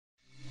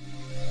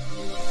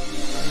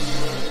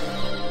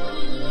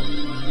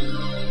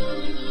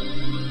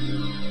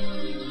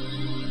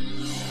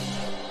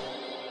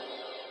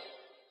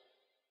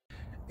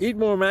Eat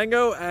more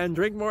mango and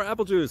drink more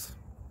apple juice.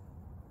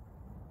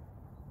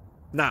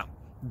 Now,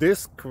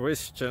 this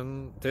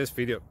video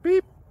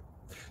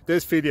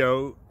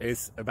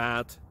is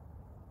about,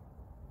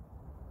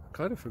 I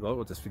kind of forgot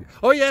what this video.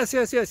 Oh yes.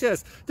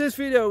 This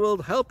video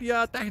will help you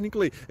out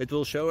technically. It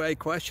will show a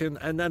question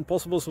and then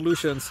possible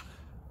solutions.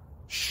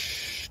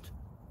 Shh.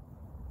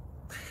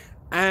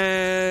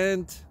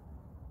 And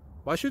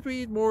why should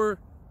we eat more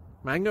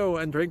mango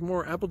and drink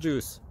more apple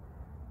juice?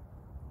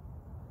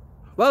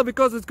 Well,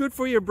 because it's good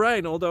for your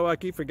brain, although I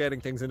keep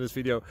forgetting things in this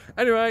video.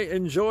 Anyway,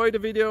 enjoy the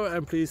video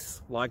and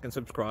please like and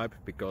subscribe,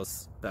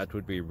 because that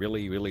would be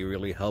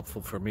really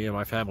helpful for me and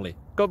my family.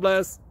 God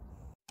bless!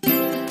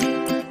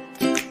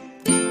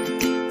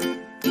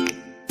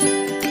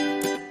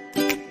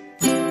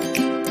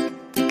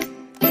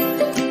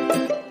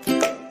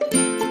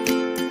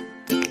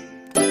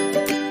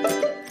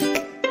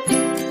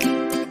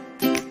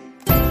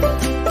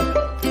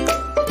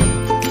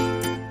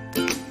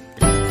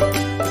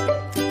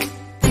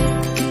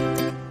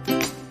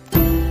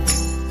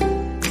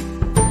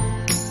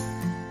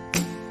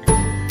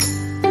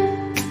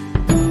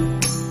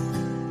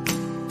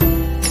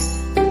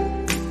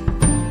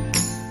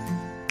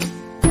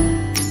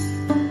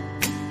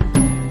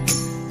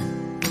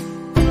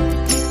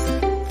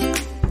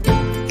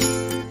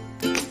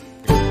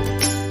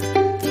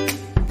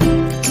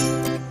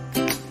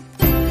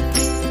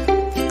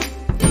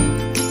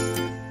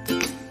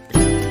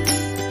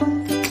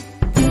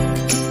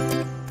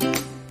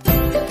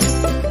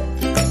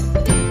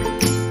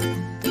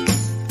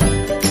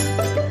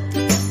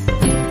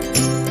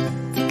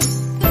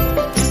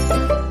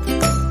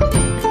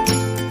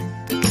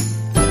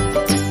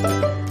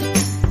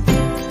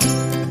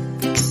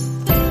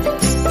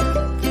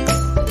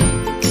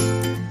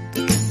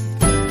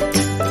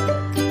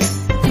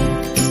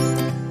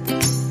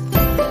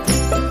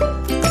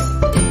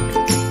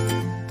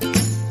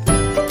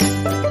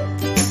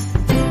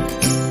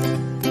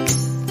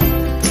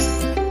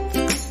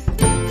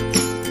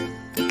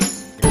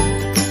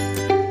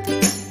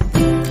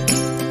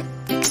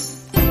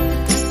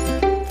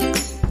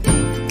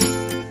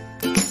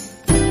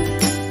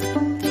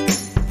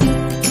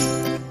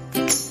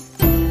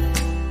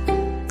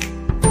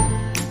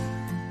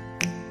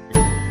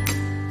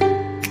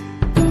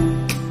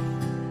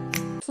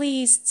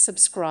 Please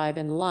subscribe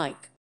and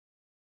like.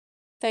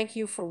 Thank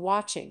you for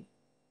watching.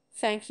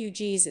 Thank you,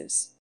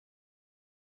 Jesus.